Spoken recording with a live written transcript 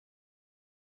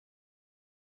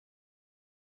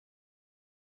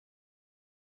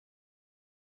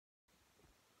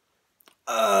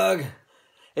Ugh.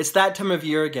 It's that time of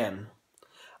year again.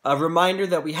 A reminder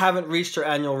that we haven't reached our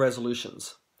annual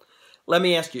resolutions. Let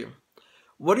me ask you,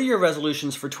 what are your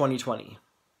resolutions for 2020?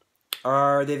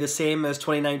 Are they the same as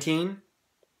 2019?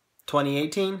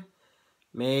 2018?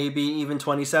 Maybe even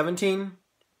 2017?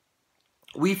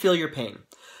 We feel your pain.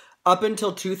 Up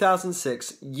until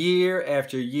 2006, year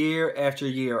after year after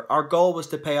year, our goal was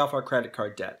to pay off our credit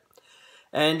card debt.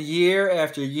 And year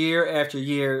after year after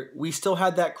year, we still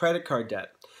had that credit card debt.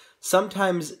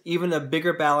 Sometimes even a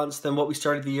bigger balance than what we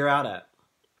started the year out at.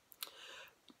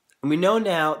 And we know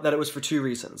now that it was for two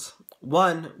reasons.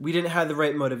 One, we didn't have the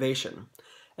right motivation.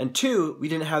 And two, we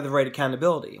didn't have the right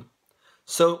accountability.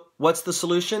 So what's the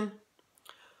solution?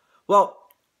 Well,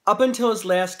 up until his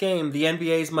last game, the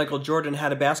NBA's Michael Jordan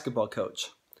had a basketball coach.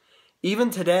 Even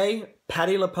today,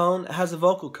 Patti LuPone has a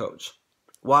vocal coach.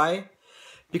 Why?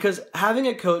 Because having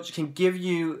a coach can give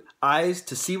you eyes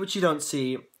to see what you don't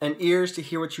see and ears to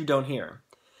hear what you don't hear.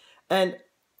 And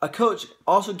a coach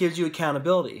also gives you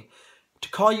accountability to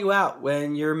call you out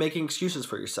when you're making excuses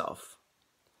for yourself.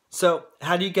 So,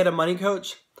 how do you get a money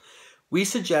coach? We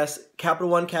suggest Capital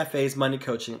One Cafe's money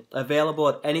coaching, available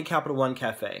at any Capital One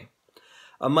Cafe.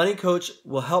 A money coach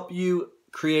will help you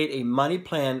create a money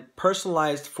plan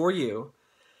personalized for you,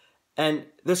 and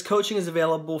this coaching is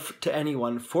available to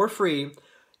anyone for free,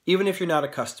 even if you're not a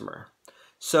customer.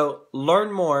 So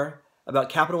learn more about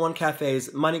Capital One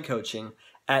Cafe's money coaching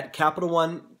at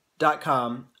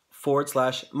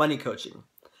CapitalOne.com/money coaching.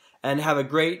 And have a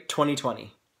great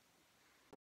 2020.